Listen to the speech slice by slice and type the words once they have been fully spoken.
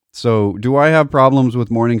So do I have problems with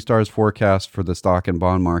Morningstar's forecast for the stock and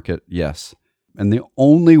bond market? Yes. And the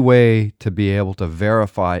only way to be able to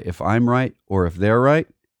verify if I'm right or if they're right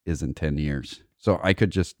is in 10 years. So I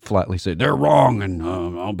could just flatly say they're wrong, and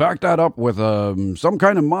I'll back that up with some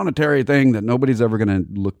kind of monetary thing that nobody's ever going to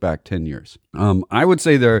look back 10 years. I would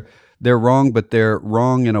say they're wrong, but they're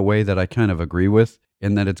wrong in a way that I kind of agree with,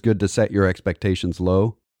 in that it's good to set your expectations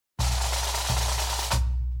low.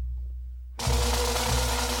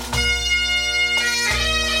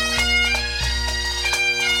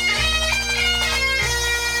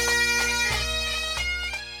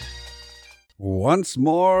 Once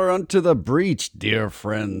more unto the breach, dear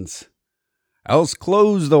friends, else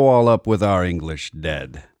close the wall up with our English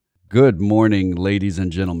dead. Good morning, ladies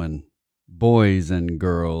and gentlemen, boys and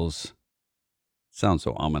girls. Sounds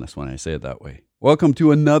so ominous when I say it that way. Welcome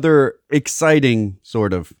to another exciting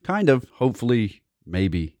hopefully,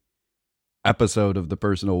 maybe, episode of the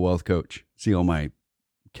Personal Wealth Coach. See all my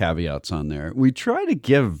caveats on there. We try to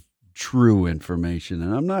give true information,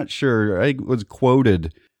 and I'm not sure. I was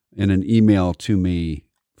quoted in an email to me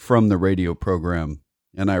from the radio program,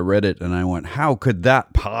 and I read it and I went, how could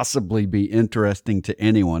that possibly be interesting to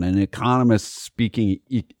anyone? An economist speaking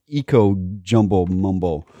eco jumble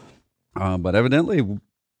mumble. But evidently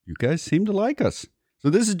you guys seem to like us. So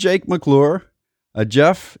this is Jake McClure.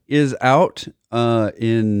 Jeff is out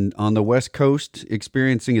on the West Coast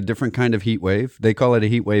experiencing a different kind of heat wave. They call it a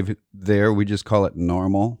heat wave there. We just call it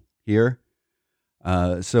normal here.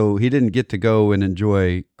 So he didn't get to go and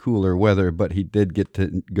enjoy cooler weather, but he did get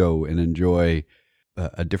to go and enjoy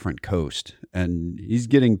a different coast. And he's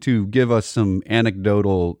getting to give us some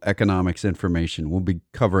anecdotal economics information. We'll be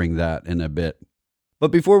covering that in a bit.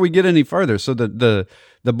 But before we get any farther, so the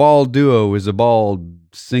bald duo is a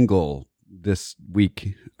bald single this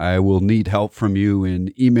week. I will need help from you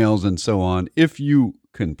in emails and so on, if you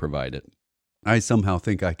can provide it. I somehow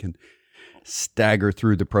think I can stagger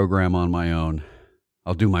through the program on my own.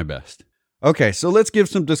 I'll do my best. Okay, so let's give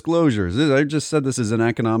some disclosures. I just said this is an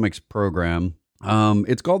economics program.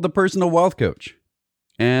 It's called the Personal Wealth Coach.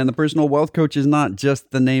 And the Personal Wealth Coach is not just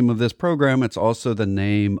the name of this program, it's also the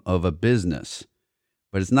name of a business.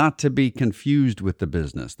 But it's not to be confused with the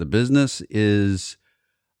business. The business is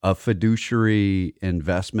a fiduciary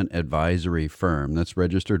investment advisory firm that's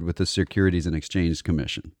registered with the Securities and Exchange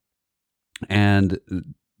Commission and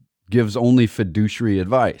gives only fiduciary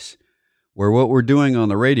advice. Where what we're doing on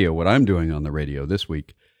the radio, what I'm doing on the radio this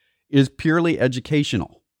week, is purely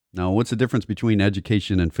educational. Now, what's the difference between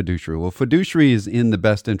education and fiduciary? Well, fiduciary is in the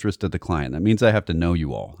best interest of the client. That means I have to know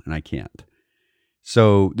you all, and I can't.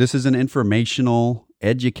 So this is an informational,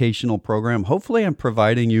 educational program. Hopefully, I'm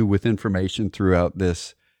providing you with information throughout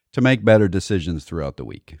this to make better decisions throughout the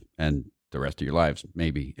week and the rest of your lives,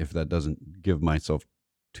 maybe, if that doesn't give myself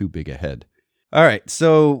too big a head. All right,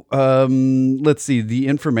 so let's see, the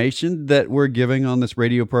information that we're giving on this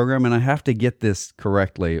radio program, and I have to get this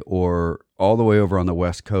correctly, or all the way over on the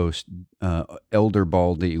West Coast, Elder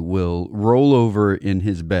Baldy will roll over in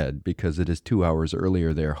his bed because it is 2 hours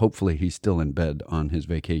earlier there. Hopefully he's still in bed on his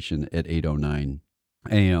vacation at 8:09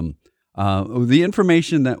 a.m. The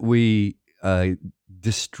information that we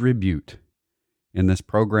distribute in this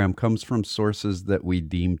program comes from sources that we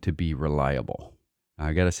deem to be reliable.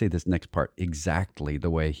 I got to say this next part exactly the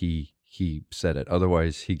way he said it.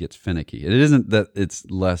 Otherwise, he gets finicky. It isn't that it's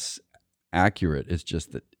less accurate. It's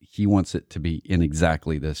just that he wants it to be in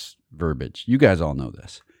exactly this verbiage. You guys all know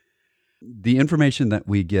this. The information that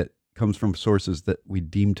we get comes from sources that we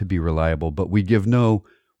deem to be reliable, but we give no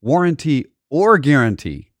warranty or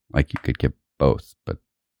guarantee. Like you could give both. But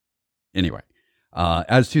anyway,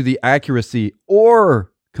 as to the accuracy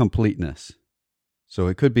or completeness. So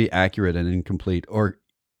it could be accurate and incomplete,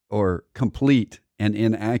 or complete and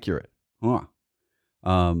inaccurate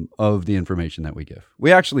of the information that we give.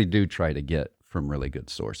 We actually do try to get from really good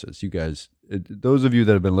sources. You guys, those of you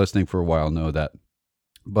that have been listening for a while know that,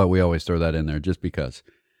 but we always throw that in there just because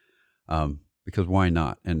why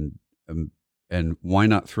not? And why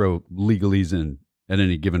not throw legalese in at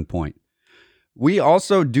any given point? We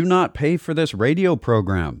also do not pay for this radio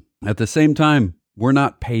program. At the same time, we're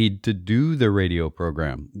not paid to do the radio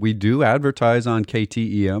program. We do advertise on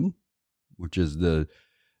KTEM, which is the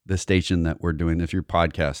station that we're doing. If you're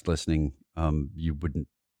podcast listening, you wouldn't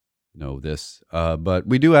know this. But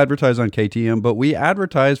we do advertise on KTEM, but we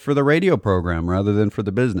advertise for the radio program rather than for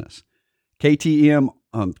the business. KTEM,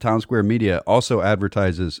 Town Square Media, also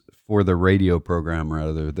advertises for the radio program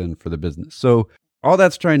rather than for the business. So all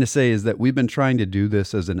that's trying to say is that we've been trying to do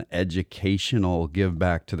this as an educational give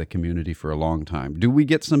back to the community for a long time. Do we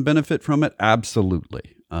get some benefit from it?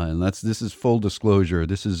 Absolutely. and this is full disclosure.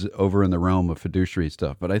 This is over in the realm of fiduciary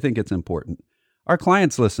stuff, but I think it's important. Our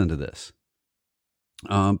clients listen to this.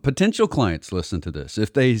 Potential clients listen to this.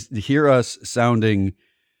 If they hear us sounding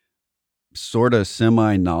sort of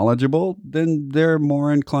semi-knowledgeable, then they're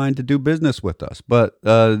more inclined to do business with us. But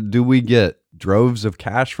do we get droves of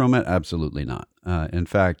cash from it? Absolutely not. In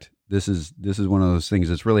fact, this is one of those things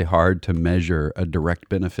that's really hard to measure a direct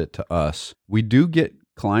benefit to us. We do get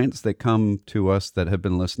clients that come to us that have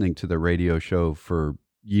been listening to the radio show for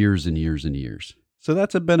years and years and years. So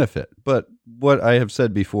that's a benefit. But what I have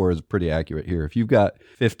said before is pretty accurate here. If you've got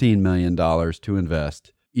 $15 million to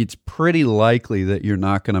invest, it's pretty likely that you're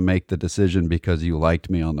not going to make the decision because you liked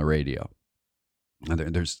me on the radio.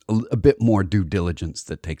 There's a bit more due diligence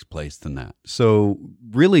that takes place than that. So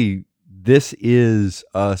really, this is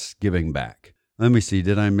us giving back. Let me see.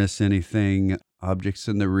 Did I miss anything? Objects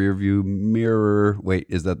in the rearview mirror. Wait,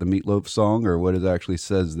 is that the Meatloaf song or what it actually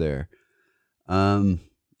says there?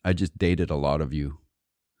 I just dated a lot of you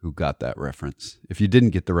who got that reference. If you didn't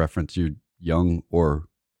get the reference, you're young or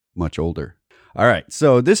much older. All right,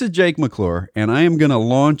 so this is Jake McClure, and I am going to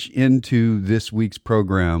launch into this week's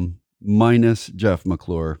program minus Jeff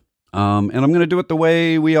McClure. And I'm going to do it the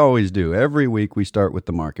way we always do. Every week we start with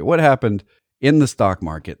the market. What happened in the stock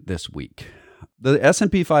market this week? The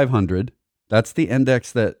S&P 500, that's the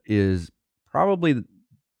index that is probably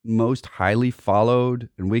most highly followed,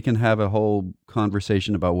 and we can have a whole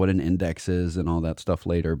conversation about what an index is and all that stuff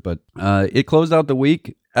later. But it closed out the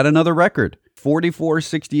week at another record,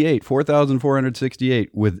 4,468 with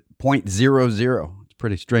 0.00. It's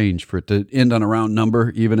pretty strange for it to end on a round number,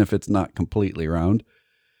 even if it's not completely round.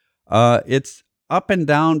 It's up and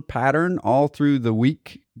down pattern all through the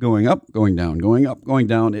week, going up, going down, going up, going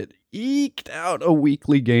down. It eked out a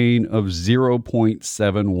weekly gain of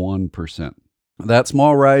 0.71%. That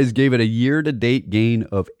small rise gave it a year-to-date gain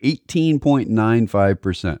of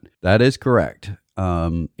 18.95%. That is correct.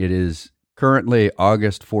 It is currently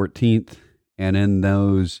August 14th, and in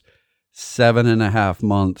those 7.5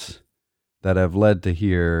 months that have led to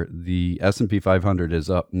here, the S&P 500 is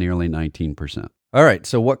up nearly 19%. All right,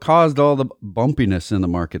 so what caused all the bumpiness in the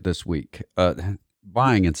market this week?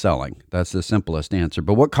 Buying and selling. That's the simplest answer.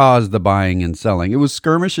 But what caused the buying and selling? It was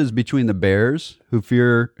skirmishes between the bears who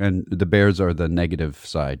fear, and the bears are the negative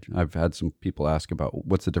side. I've had some people ask about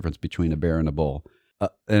what's the difference between a bear and a bull.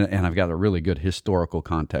 And I've got a really good historical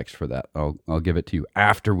context for that. I'll give it to you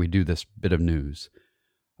after we do this bit of news.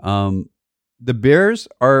 The bears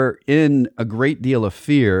are in a great deal of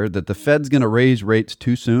fear that the Fed's going to raise rates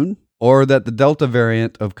too soon, or that the Delta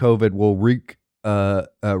variant of COVID will wreck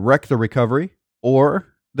the recovery, or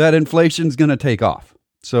that inflation's going to take off.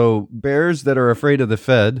 So bears that are afraid of the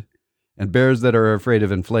Fed and bears that are afraid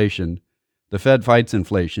of inflation, the Fed fights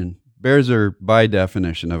inflation. Bears are, by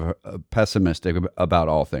definition, pessimistic about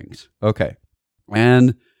all things. Okay.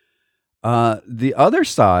 And the other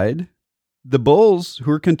side, the bulls who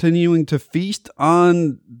are continuing to feast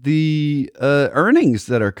on the earnings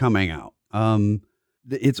that are coming out.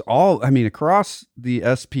 It's all, across the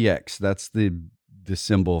SPX, that's the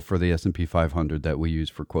symbol for the S&P 500 that we use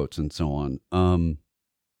for quotes and so on.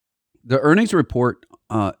 The earnings report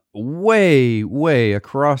way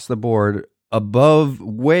across the board,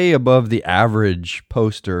 way above the average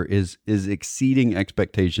poster is exceeding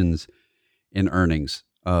expectations in earnings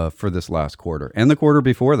for this last quarter and the quarter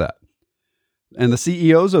before that. And the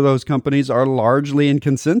CEOs of those companies are largely in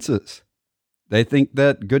consensus. They think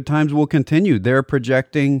that good times will continue. They're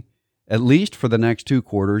projecting, at least for the next 2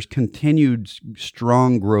 quarters, continued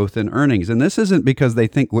strong growth in earnings. And this isn't because they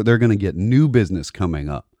think they're going to get new business coming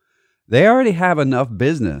up. They already have enough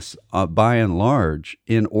business, by and large,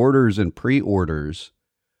 in orders and pre-orders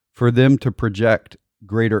for them to project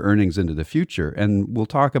greater earnings into the future. And we'll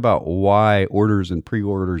talk about why orders and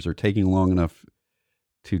pre-orders are taking long enough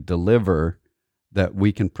to deliver that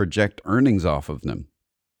we can project earnings off of them.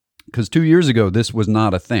 Because 2 years ago, this was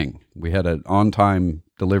not a thing. We had an on-time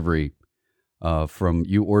delivery from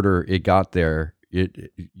you order, it got there.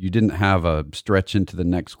 You didn't have a stretch into the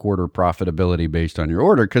next quarter profitability based on your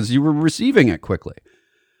order because you were receiving it quickly.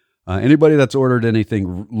 Anybody that's ordered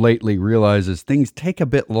anything lately realizes things take a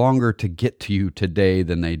bit longer to get to you today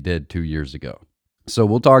than they did 2 years ago. So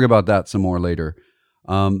we'll talk about that some more later.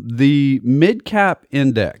 The mid-cap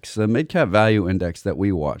index, the mid-cap value index that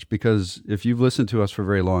we watch, because if you've listened to us for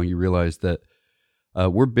very long, you realize that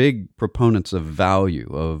we're big proponents of value,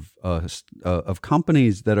 of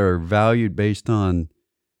companies that are valued based on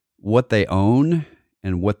what they own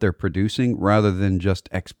and what they're producing rather than just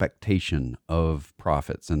expectation of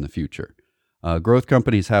profits in the future. Growth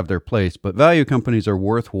companies have their place, but value companies are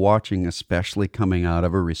worth watching, especially coming out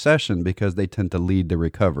of a recession, because they tend to lead the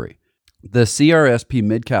recovery. The CRSP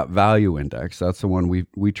Midcap Value Index, that's the one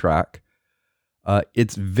we track,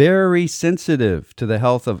 it's very sensitive to the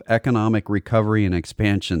health of economic recovery and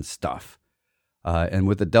expansion stuff. And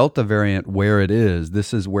with the Delta variant where it is,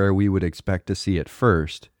 this is where we would expect to see it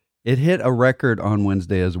first. It hit a record on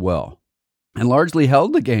Wednesday as well, and largely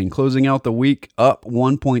held the gain, closing out the week up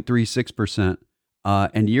 1.36%,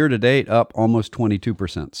 and year-to-date up almost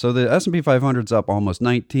 22%. So the S&P 500 is up almost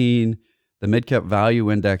 19%. The Midcap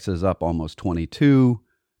Value Index is up almost 22%.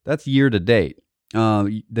 That's year-to-date.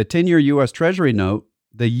 The 10-year U.S. Treasury note,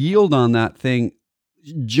 the yield on that thing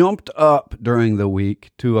jumped up during the week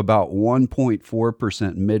to about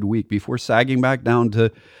 1.4% midweek before sagging back down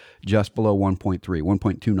to just below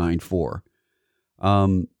 1.294.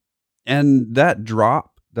 And that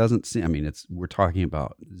drop doesn't seem, we're talking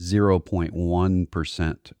about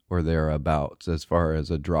 0.1% or thereabouts as far as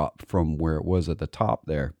a drop from where it was at the top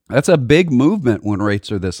there. That's a big movement when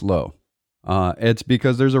rates are this low. It's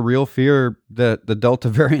because there's a real fear that the Delta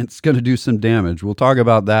variant is going to do some damage. We'll talk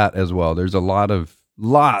about that as well. There's a lot of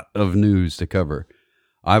news to cover.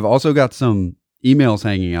 I've also got some emails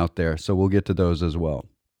hanging out there, so we'll get to those as well.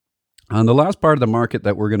 On the last part of the market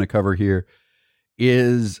that we're going to cover here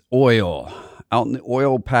is oil. Out in the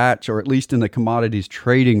oil patch, or at least in the commodities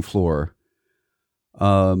trading floor,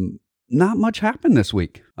 not much happened this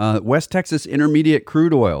week. West Texas Intermediate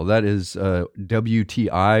Crude Oil, that is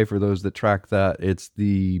WTI for those that track that. It's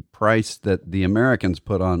the price that the Americans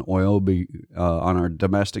put on oil on our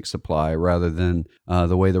domestic supply rather than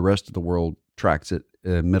the way the rest of the world tracks it,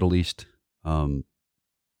 Middle East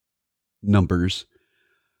numbers.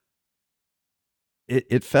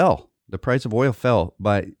 It fell. The price of oil fell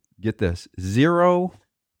by, get this,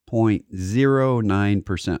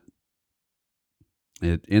 0.09%.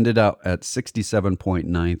 It ended up at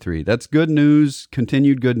 67.93. That's good news,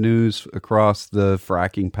 continued good news across the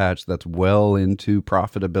fracking patch. That's well into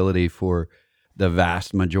profitability for the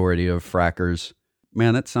vast majority of frackers.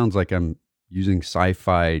 Man, that sounds like I'm using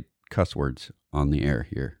sci-fi cuss words on the air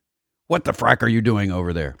here. What the frack are you doing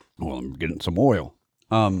over there? Well, I'm getting some oil.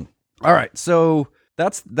 All right, so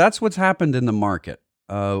that's what's happened in the market.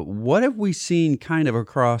 What have we seen kind of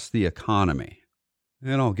across the economy?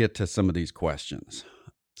 And I'll get to some of these questions.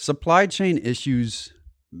 Supply chain issues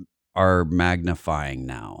are magnifying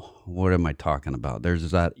now. What am I talking about? There's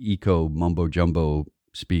that eco mumbo jumbo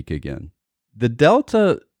speak again. The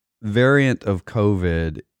Delta variant of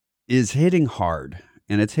COVID is hitting hard,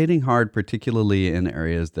 and it's hitting hard particularly in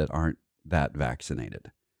areas that aren't that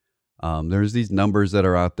vaccinated. There's these numbers that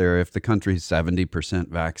are out there. If the country's 70%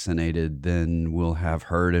 vaccinated, then we'll have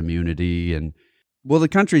herd immunity. And well, the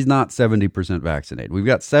country's not 70% vaccinated. We've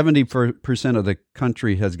got 70% of the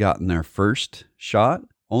country has gotten their first shot.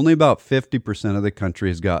 Only about 50% of the country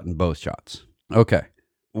has gotten both shots. Okay.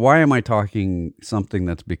 Why am I talking something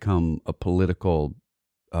that's become a political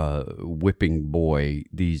whipping boy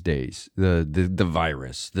these days? The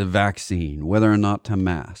virus, the vaccine, whether or not to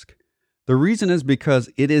mask. The reason is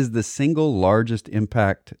because it is the single largest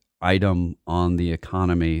impact item on the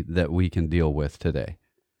economy that we can deal with today,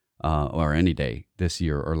 or any day this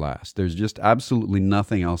year or last. There's just absolutely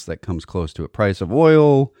nothing else that comes close to it. Price of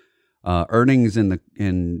oil, earnings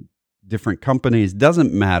in different companies,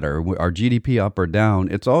 doesn't matter. Our GDP up or down,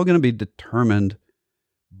 it's all going to be determined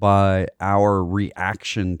by our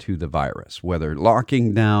reaction to the virus, whether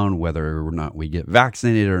locking down, whether or not we get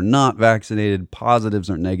vaccinated or not vaccinated, positives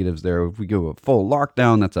or negatives there. If we go a full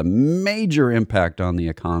lockdown, that's a major impact on the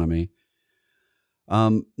economy.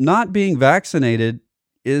 Not being vaccinated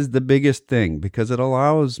is the biggest thing because it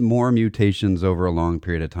allows more mutations over a long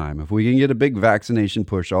period of time. If we can get a big vaccination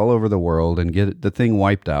push all over the world and get the thing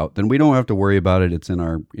wiped out, then we don't have to worry about it. It's in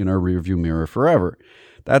our rearview mirror forever.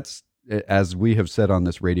 That's, as we have said on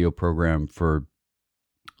this radio program for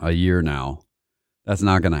a year now, that's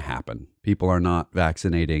not going to happen. People are not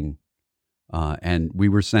vaccinating. And we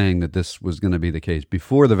were saying that this was going to be the case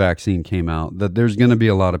before the vaccine came out, that there's going to be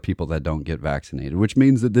a lot of people that don't get vaccinated, which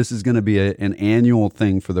means that this is going to be an annual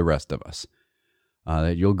thing for the rest of us.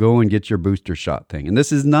 That you'll go and get your booster shot thing. And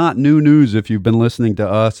this is not new news if you've been listening to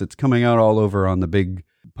us. It's coming out all over on the big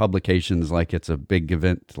publications like it's a big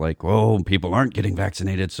event, like, whoa, people aren't getting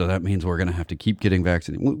vaccinated, so that means we're going to have to keep getting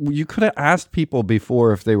vaccinated. Well, you could have asked people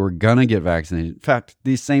before if they were going to get vaccinated. In fact,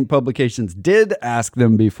 these same publications did ask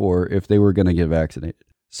them before if they were going to get vaccinated.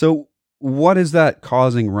 So what is that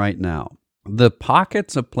causing right now? The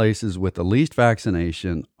pockets of places with the least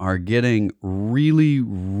vaccination are getting really,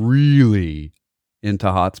 really into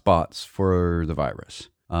hot spots for the virus.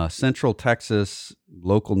 Central Texas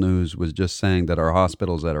local news was just saying that our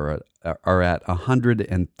hospitals are at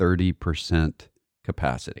 130%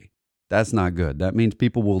 capacity. That's not good. That means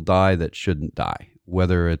people will die that shouldn't die,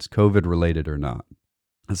 whether it's COVID related or not.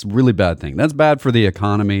 That's a really bad thing. That's bad for the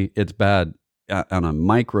economy. It's bad on a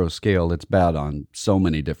micro scale. It's bad on so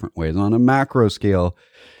many different ways. On a macro scale,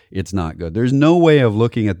 it's not good. There's no way of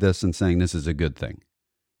looking at this and saying this is a good thing.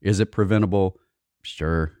 Is it preventable?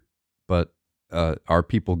 Sure. But are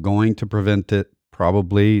people going to prevent it?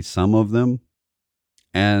 Probably some of them.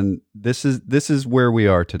 And this is where we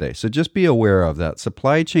are today. So just be aware of that.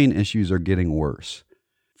 Supply chain issues are getting worse.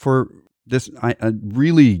 For this, I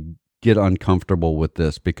really get uncomfortable with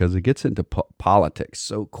this because it gets into politics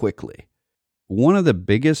so quickly. One of the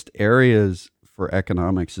biggest areas for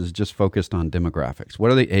economics is just focused on demographics.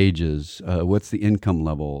 What are the ages? What's the income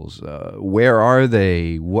levels? Where are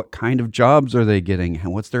they? What kind of jobs are they getting?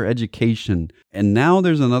 What's their education? And now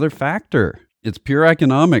there's another factor. It's pure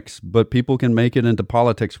economics, but people can make it into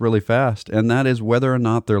politics really fast, and that is whether or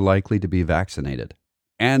not they're likely to be vaccinated.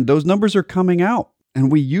 And those numbers are coming out,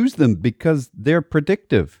 and we use them because they're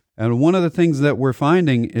predictive. And one of the things that we're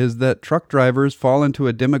finding is that truck drivers fall into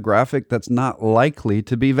a demographic that's not likely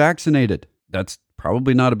to be vaccinated. That's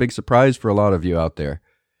probably not a big surprise for a lot of you out there.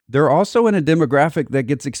 They're also in a demographic that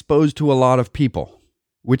gets exposed to a lot of people,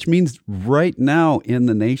 which means right now in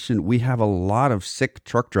the nation, we have a lot of sick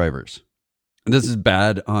truck drivers. This is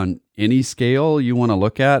bad on any scale you want to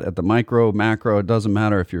look at the micro, macro. It doesn't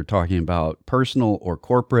matter if you're talking about personal or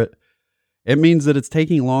corporate. It means that it's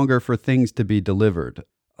taking longer for things to be delivered.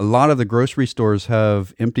 A lot of the grocery stores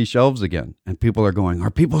have empty shelves again, and people are going,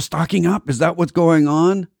 are people stocking up? Is that what's going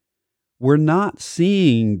on? We're not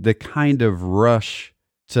seeing the kind of rush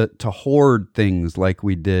to hoard things like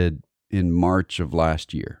we did in March of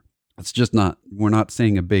last year. It's just not, we're not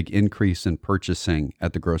seeing a big increase in purchasing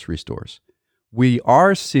at the grocery stores. We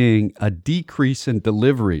are seeing a decrease in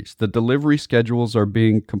deliveries. The delivery schedules are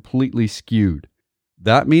being completely skewed.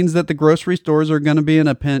 That means that the grocery stores are going to be in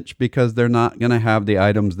a pinch because they're not going to have the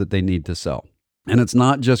items that they need to sell. And it's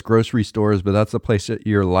not just grocery stores, but that's the place that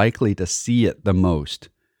you're likely to see it the most.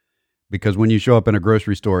 Because when you show up in a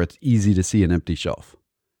grocery store, it's easy to see an empty shelf.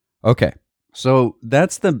 Okay, so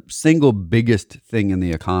that's the single biggest thing in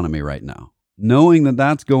the economy right now. Knowing that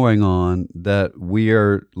that's going on, that we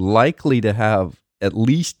are likely to have at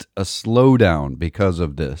least a slowdown because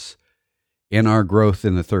of this in our growth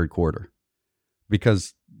in the third quarter.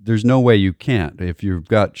 Because there's no way you can't. If you've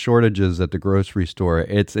got shortages at the grocery store,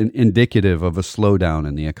 it's indicative of a slowdown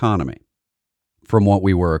in the economy from what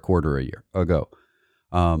we were a quarter a year ago.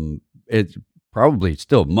 It's probably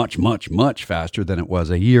still much, much, much faster than it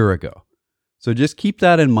was a year ago. So just keep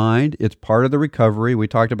that in mind. It's part of the recovery. We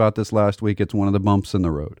talked about this last week. It's one of the bumps in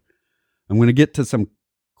the road. I'm going to get to some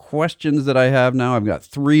questions that I have now. I've got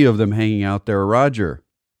 3 of them hanging out there. Roger,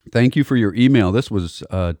 thank you for your email. This was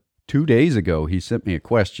 2 days ago. He sent me a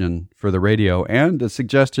question for the radio and a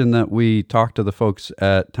suggestion that we talk to the folks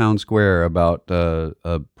at Town Square about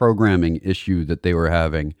a programming issue that they were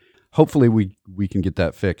having. Hopefully we can get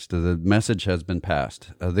that fixed. The message has been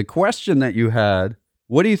passed. The question that you had,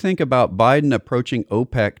 what do you think about Biden approaching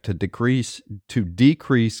OPEC to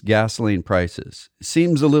decrease gasoline prices?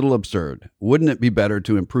 Seems a little absurd. Wouldn't it be better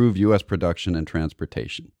to improve U.S. production and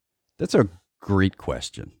transportation? That's a great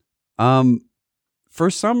question. For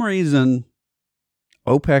some reason,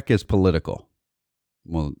 OPEC is political.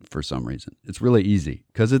 Well, for some reason. It's really easy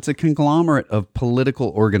because it's a conglomerate of political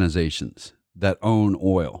organizations that own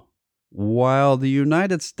oil. While the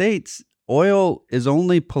United States, oil is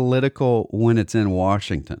only political when it's in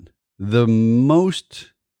Washington. The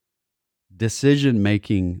most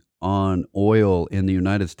decision-making on oil in the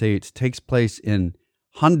United States takes place in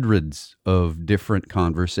hundreds of different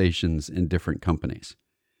conversations in different companies.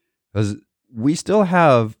 Because we still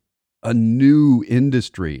have a new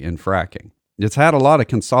industry in fracking. It's had a lot of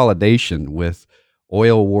consolidation with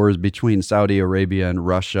oil wars between Saudi Arabia and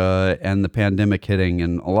Russia and the pandemic hitting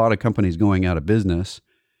and a lot of companies going out of business.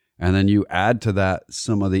 And then you add to that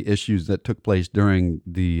some of the issues that took place during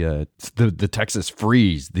the Texas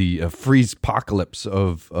freeze, the freeze apocalypse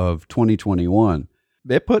of 2021.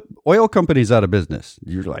 They put oil companies out of business.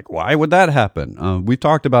 You're like, why would that happen? We've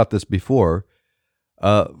talked about this before.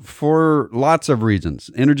 For lots of reasons.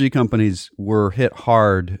 Energy companies were hit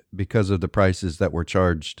hard because of the prices that were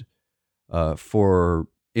charged for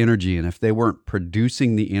energy. And if they weren't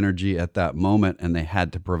producing the energy at that moment and they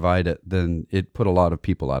had to provide it, then it put a lot of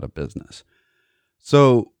people out of business.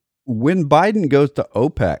 So when Biden goes to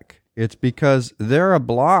OPEC, it's because they're a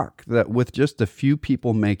bloc that with just a few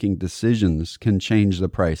people making decisions can change the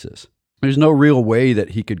prices. There's no real way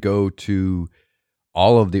that he could go to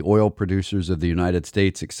all of the oil producers of the United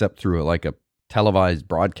States except through like a televised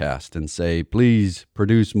broadcast and say, please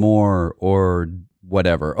produce more or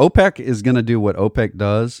whatever. OPEC is going to do what OPEC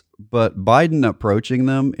does, but Biden approaching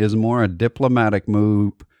them is more a diplomatic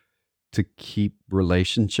move to keep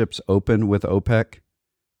relationships open with OPEC,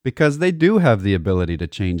 because they do have the ability to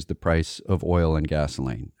change the price of oil and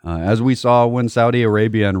gasoline. As we saw when Saudi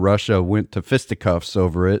Arabia and Russia went to fisticuffs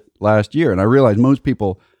over it last year. And I realize most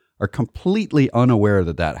people are completely unaware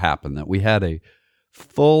that that happened, that we had a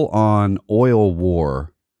full-on oil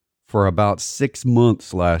war for about 6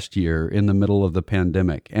 months last year in the middle of the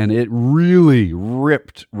pandemic. And it really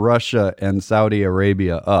ripped Russia and Saudi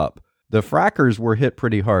Arabia up. The frackers were hit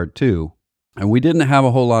pretty hard too. And we didn't have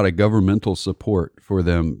a whole lot of governmental support for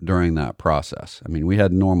them during that process. I mean, we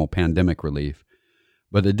had normal pandemic relief,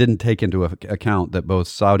 but it didn't take into account that both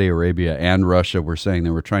Saudi Arabia and Russia were saying they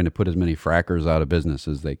were trying to put as many frackers out of business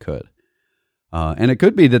as they could. And it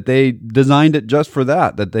could be that they designed it just for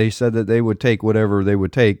that they said that they would take whatever they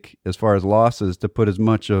would take as far as losses to put as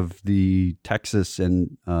much of the Texas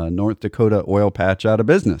and North Dakota oil patch out of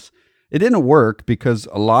business. It didn't work because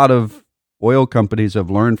a lot of oil companies have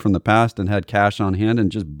learned from the past and had cash on hand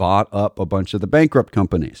and just bought up a bunch of the bankrupt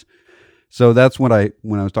companies. So that's when I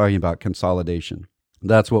was talking about consolidation.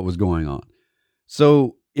 That's what was going on.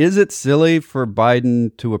 So is it silly for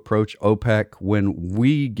Biden to approach OPEC when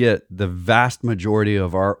we get the vast majority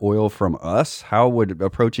of our oil from us? How would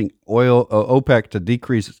approaching OPEC to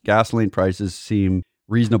decrease gasoline prices seem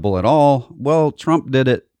reasonable at all? Well, Trump did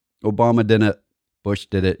it. Obama did it. Bush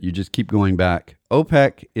did it. You just keep going back.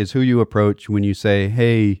 OPEC is who you approach when you say,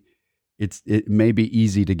 hey, it may be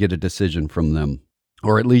easy to get a decision from them,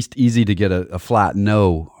 or at least easy to get a flat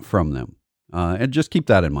no from them. And just keep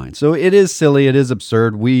that in mind. So it is silly. It is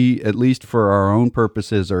absurd. We, at least for our own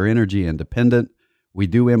purposes, are energy independent. We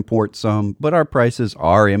do import some, but our prices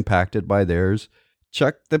are impacted by theirs.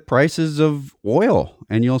 Check the prices of oil,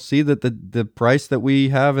 and you'll see that the price that we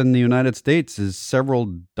have in the United States is several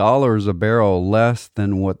dollars a barrel less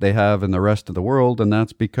than what they have in the rest of the world, and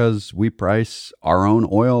that's because we price our own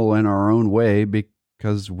oil in our own way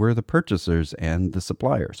because we're the purchasers and the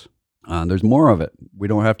suppliers. There's more of it. We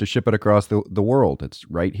don't have to ship it across the world. It's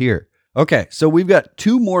right here. Okay, so we've got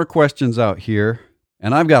 2 more questions out here,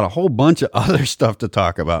 and I've got a whole bunch of other stuff to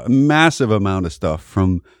talk about, a massive amount of stuff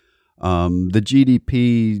from the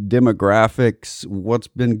GDP, demographics, what's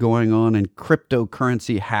been going on in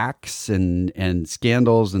cryptocurrency hacks and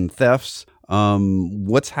scandals and thefts,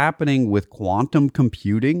 what's happening with quantum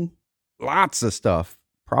computing, lots of stuff.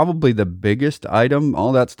 Probably the biggest item,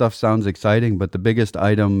 all that stuff sounds exciting, but the biggest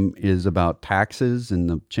item is about taxes and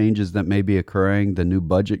the changes that may be occurring, the new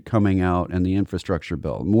budget coming out, and the infrastructure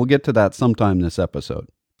bill. And we'll get to that sometime this episode.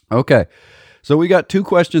 Okay, so we got 2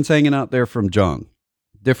 questions hanging out there from John.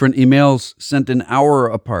 Different emails sent an hour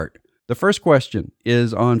apart. The first question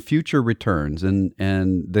is on future returns, and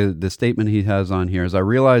the statement he has on here is, I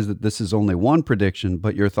realize that this is only one prediction,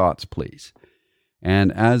 but your thoughts, please.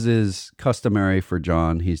 And as is customary for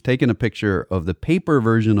John, he's taken a picture of the paper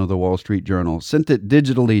version of the Wall Street Journal, sent it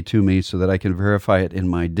digitally to me so that I can verify it in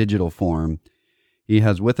my digital form. He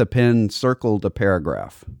has, with a pen, circled a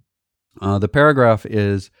paragraph. The paragraph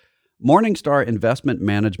is, Morningstar Investment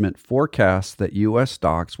Management forecasts that U.S.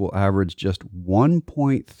 stocks will average just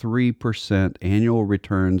 1.3% annual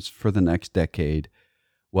returns for the next decade,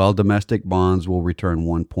 while domestic bonds will return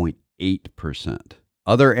 1.8%.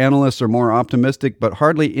 Other analysts are more optimistic, but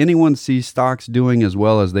hardly anyone sees stocks doing as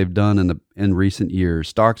well as they've done in recent years.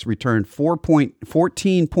 Stocks returned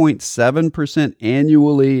 14.7%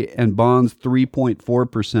 annually and bonds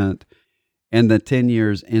 3.4%, and the 10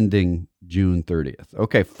 years ending June 30th.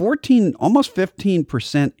 Okay, almost 15%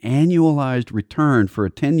 annualized return for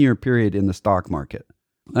a 10-year period in the stock market.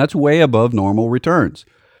 That's way above normal returns.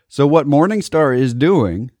 So what Morningstar is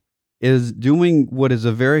doing what is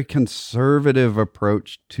a very conservative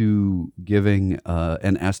approach to giving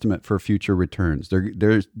an estimate for future returns.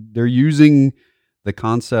 They're using the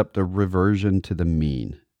concept of reversion to the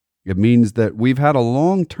mean. It means that we've had a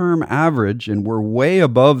long-term average and we're way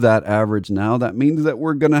above that average now. That means that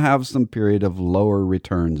we're going to have some period of lower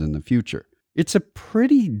returns in the future. It's a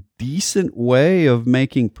pretty decent way of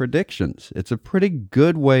making predictions. It's a pretty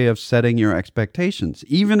good way of setting your expectations.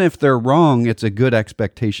 Even if they're wrong, it's a good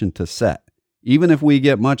expectation to set. Even if we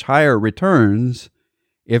get much higher returns,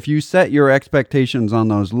 if you set your expectations on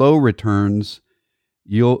those low returns,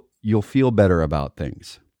 you'll feel better about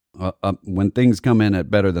things. When things come in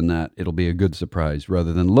at better than that, it'll be a good surprise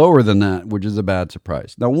rather than lower than that, which is a bad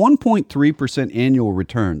surprise. Now, 1.3% annual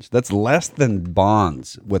returns, that's less than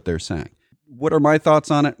bonds, what they're saying. What are my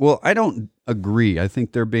thoughts on it? Well, I don't agree. I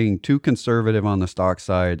think they're being too conservative on the stock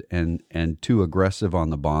side and too aggressive on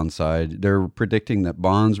the bond side. They're predicting that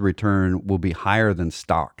bonds return will be higher than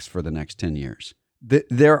stocks for the next 10 years.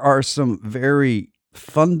 There are some very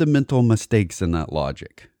fundamental mistakes in that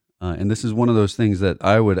logic. And this is one of those things that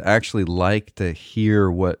I would actually like to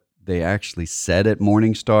hear what they actually said at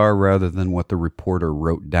Morningstar rather than what the reporter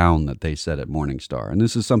wrote down that they said at Morningstar. And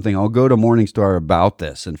this is something I'll go to Morningstar about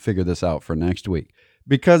this and figure this out for next week.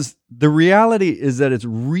 Because the reality is that it's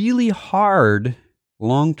really hard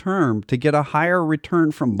long term to get a higher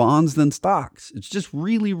return from bonds than stocks. It's just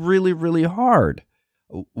really, really, really hard.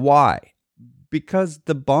 Why? Because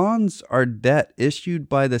the bonds are debt issued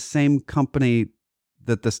by the same company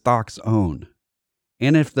that the stocks own.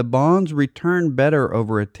 And if the bonds return better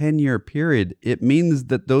over a 10-year period, it means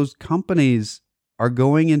that those companies are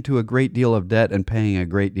going into a great deal of debt and paying a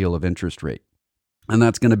great deal of interest rate. And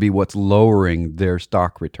that's going to be what's lowering their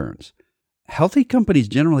stock returns. Healthy companies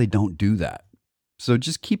generally don't do that. So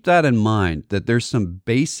just keep that in mind, that there's some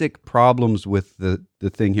basic problems with the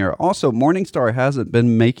thing here. Also, Morningstar hasn't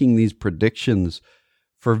been making these predictions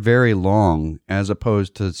for very long, as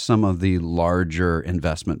opposed to some of the larger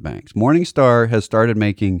investment banks. Morningstar has started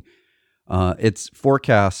making its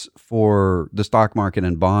forecasts for the stock market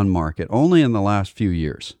and bond market only in the last few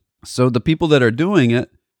years. So the people that are doing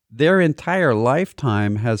it, their entire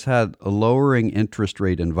lifetime has had a lowering interest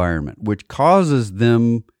rate environment, which causes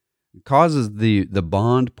the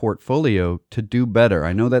bond portfolio to do better.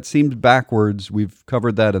 I know that seems backwards. We've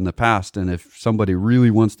covered that in the past, and if somebody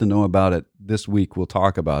really wants to know about it this week, we'll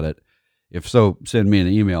talk about it. If so, send me an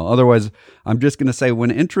email. Otherwise, I'm just going to say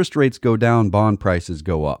when interest rates go down, bond prices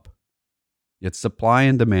go up. It's supply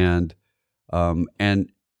and demand, and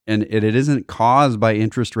it isn't caused by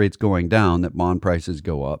interest rates going down that bond prices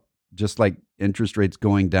go up, just like interest rates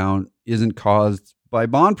going down isn't caused by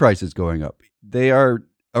bond prices going up. They are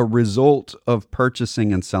a result of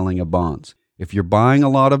purchasing and selling of bonds. If you're buying a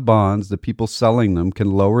lot of bonds, the people selling them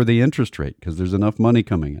can lower the interest rate because there's enough money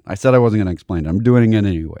coming in. I said I wasn't going to explain it. I'm doing it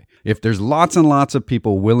anyway. If there's lots and lots of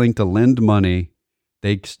people willing to lend money,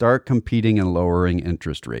 they start competing and lowering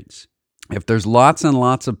interest rates. If there's lots and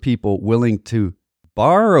lots of people willing to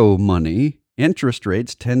borrow money, interest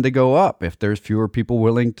rates tend to go up if there's fewer people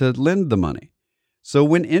willing to lend the money. So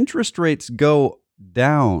when interest rates go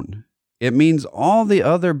down, it means all the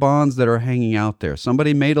other bonds that are hanging out there.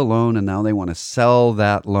 Somebody made a loan and now they want to sell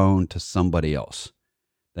that loan to somebody else.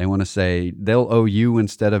 They want to say, they'll owe you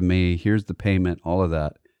instead of me. Here's the payment, all of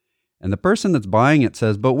that. And the person that's buying it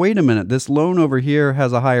says, but wait a minute, this loan over here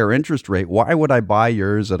has a higher interest rate. Why would I buy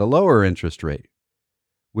yours at a lower interest rate?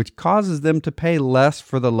 Which causes them to pay less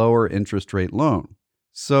for the lower interest rate loan.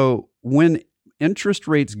 So when interest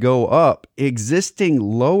rates go up, existing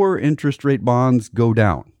lower interest rate bonds go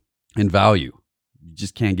down in value. You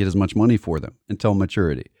just can't get as much money for them until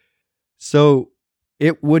maturity. So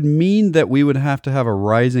it would mean that we would have to have a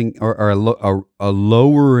rising or a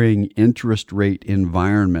lowering interest rate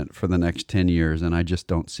environment for the next 10 years, and I just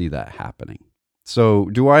don't see that happening. So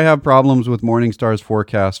do I have problems with Morningstar's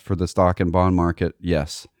forecast for the stock and bond market?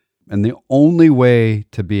 Yes. And the only way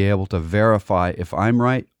to be able to verify if I'm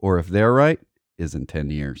right or if they're right is in 10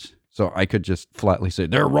 years. So I could just flatly say,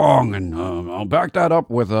 they're wrong, and I'll back that up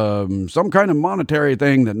with some kind of monetary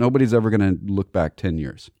thing that nobody's ever going to look back 10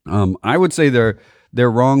 years. I would say they're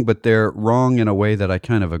wrong, but they're wrong in a way that I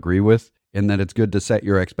kind of agree with, in that it's good to set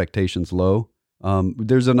your expectations low.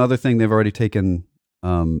 There's another thing, they've already taken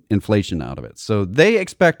inflation out of it. So they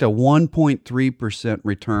expect a 1.3%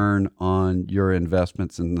 return on your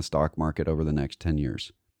investments in the stock market over the next 10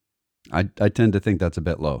 years. I tend to think that's a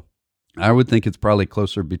bit low. I would think it's probably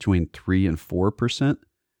closer between 3 and 4%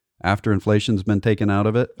 after inflation's been taken out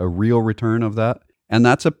of it, a real return of that. And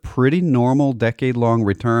that's a pretty normal decade-long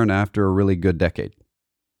return after a really good decade.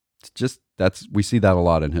 We see that a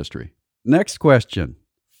lot in history. Next question,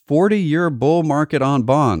 40-year bull market on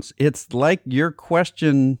bonds. It's like your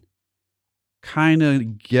question kind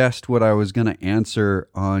of guessed what I was going to answer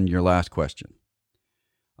on your last question.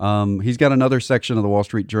 He's got another section of the Wall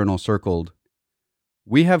Street Journal circled.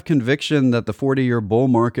 We have conviction that the 40-year bull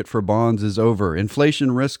market for bonds is over.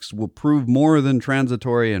 Inflation risks will prove more than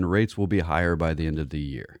transitory, and rates will be higher by the end of the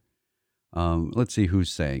year. Let's see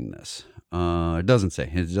who's saying this. It doesn't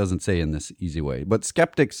say in this easy way. But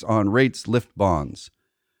skeptics on rates lift bonds.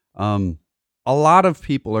 A lot of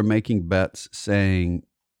people are making bets saying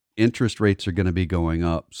interest rates are going to be going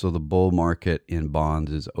up, so the bull market in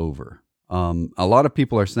bonds is over. A lot of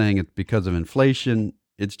people are saying it's because of inflation.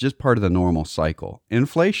 It's just part of the normal cycle.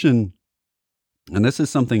 Inflation, and this is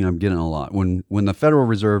something I'm getting a lot, when the Federal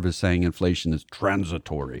Reserve is saying inflation is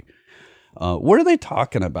transitory, what are they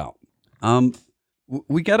talking about?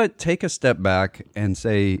 We got to take a step back and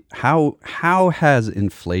say, how has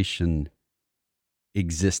inflation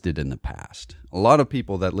existed in the past? A lot of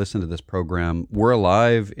people that listen to this program were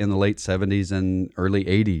alive in the late 70s and early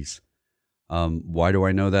 80s. Why do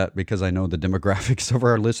I know that? Because I know the demographics of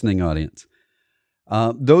our listening audience.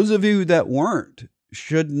 Those of you that weren't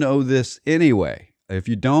should know this anyway. If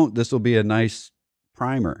you don't, this will be a nice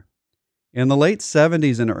primer. In the late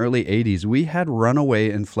 70s and early 80s, we had runaway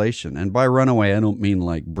inflation. And by runaway, I don't mean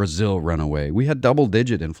like Brazil runaway. We had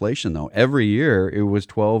double-digit inflation, though. Every year, it was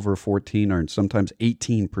 12 or 14 or sometimes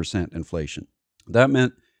 18% inflation. That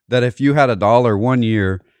meant that if you had $1 one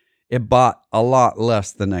year, it bought a lot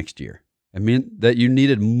less the next year. It meant that you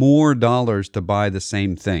needed more dollars to buy the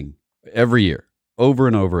same thing every year, over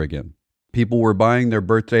and over again. People were buying their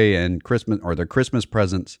birthday and Christmas or their Christmas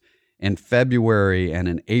presents in February and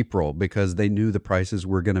in April because they knew the prices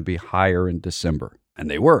were going to be higher in December. And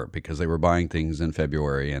they were, because they were buying things in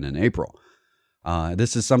February and in April.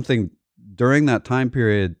 This is something, during that time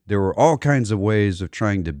period, there were all kinds of ways of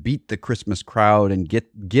trying to beat the Christmas crowd and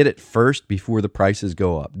get it first before the prices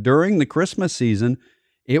go up. During the Christmas season,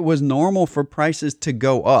 it was normal for prices to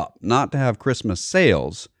go up, not to have Christmas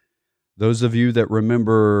sales. Those of you that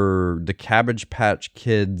remember the Cabbage Patch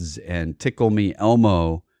Kids and Tickle Me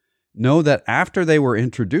Elmo know that after they were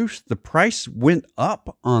introduced, the price went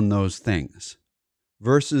up on those things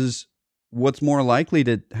versus what's more likely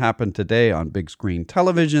to happen today on big screen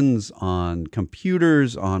televisions, on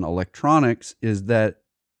computers, on electronics, is that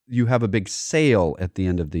you have a big sale at the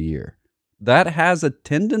end of the year. That has a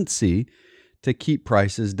tendency to keep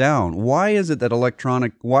prices down. Why is it that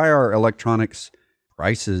why are electronics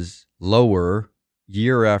prices lower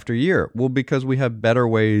year after year? Well, because we have better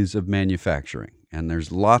ways of manufacturing. And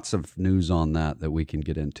there's lots of news on that we can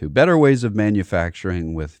get into. Better ways of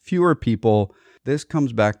manufacturing with fewer people. This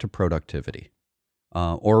comes back to productivity.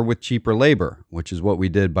 Or with cheaper labor, which is what we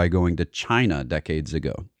did by going to China decades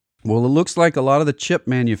ago. Well, it looks like a lot of the chip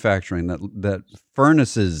manufacturing that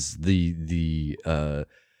furnaces the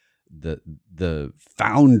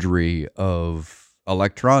foundry of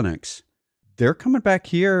electronics, they're coming back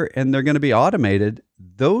here and they're going to be automated.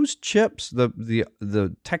 Those chips,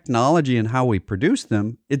 the technology and how we produce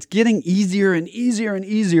them, it's getting easier and easier and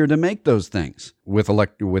easier to make those things with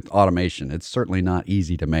automation. It's certainly not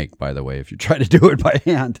easy to make, by the way, if you try to do it by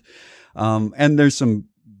hand. And there's some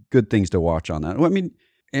good things to watch on that. I mean,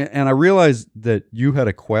 and I realized that you had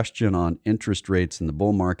a question on interest rates and the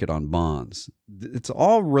bull market on bonds. It's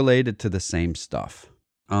all related to the same stuff.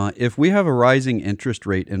 If we have a rising interest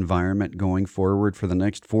rate environment going forward for the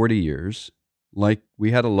next 40 years, like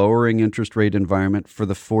we had a lowering interest rate environment for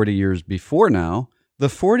the 40 years before now, the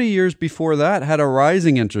 40 years before that had a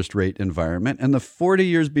rising interest rate environment, and the 40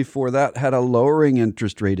 years before that had a lowering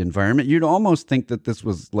interest rate environment. You'd almost think that this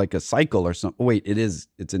was like a cycle or something. Wait,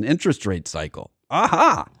 it's an interest rate cycle.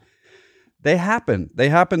 Aha! They happen. They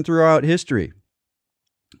happen throughout history.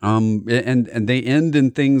 And they end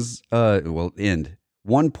in things, end.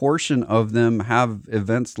 One portion of them have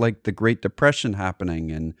events like the Great Depression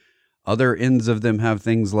happening, and other ends of them have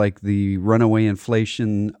things like the runaway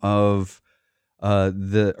inflation of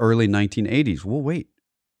the early 1980s. Well, wait.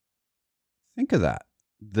 Think of that.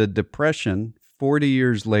 The Depression, 40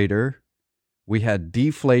 years later, we had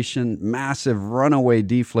deflation, massive runaway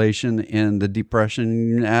deflation in the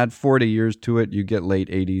Depression. Add 40 years to it, you get late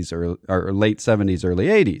 80s or late 70s, early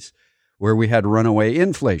 80s, where we had runaway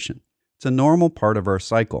inflation. It's a normal part of our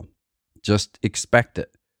cycle. Just expect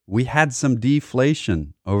it. We had some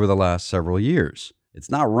deflation over the last several years.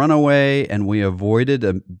 It's not runaway, and we avoided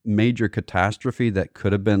a major catastrophe that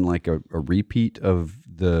could have been like a repeat of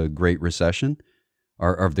the Great Recession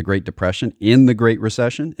or of the Great Depression in the Great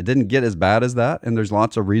Recession. It didn't get as bad as that, and there's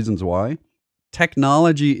lots of reasons why.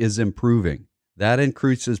 Technology is improving. That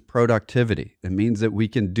increases productivity. It means that we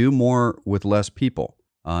can do more with less people.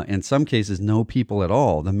 In some cases, no people at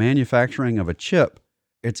all. The manufacturing of a chip,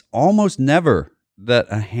 it's almost never that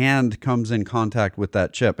a hand comes in contact with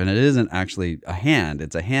that chip. And it isn't actually a hand.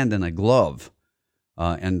 It's a hand in a glove.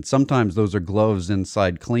 And sometimes those are gloves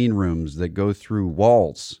inside clean rooms that go through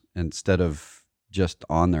walls instead of just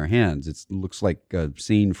on their hands. It looks like a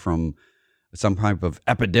scene from some type of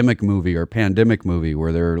epidemic movie or pandemic movie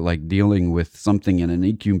where they're like dealing with something in an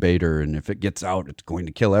incubator, and if it gets out, it's going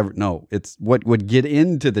to kill everyone. No, it's what would get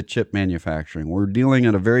into the chip manufacturing. We're dealing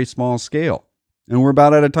at a very small scale, and we're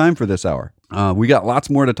about out of time for this hour. We got lots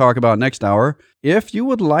more to talk about next hour. If you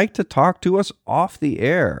would like to talk to us off the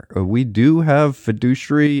air, we do have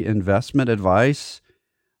fiduciary investment advice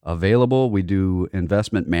available. We do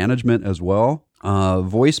investment management as well.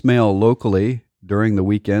 Voicemail locally during the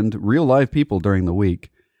weekend, real live people during the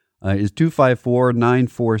week, is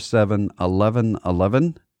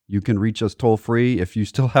 254-947-1111. You can reach us toll free if you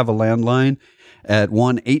still have a landline at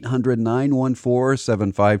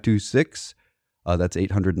 1-800-914-7526. That's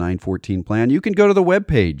 800-914-PLAN. You can go to the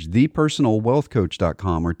webpage,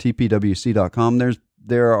 thepersonalwealthcoach.com or tpwc.com.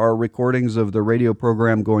 There are recordings of the radio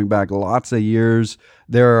program going back lots of years.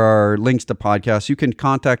 There are links to podcasts. You can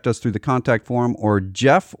contact us through the contact form or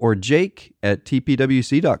Jeff or Jake at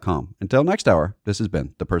tpwc.com. Until next hour, this has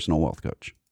been The Personal Wealth Coach.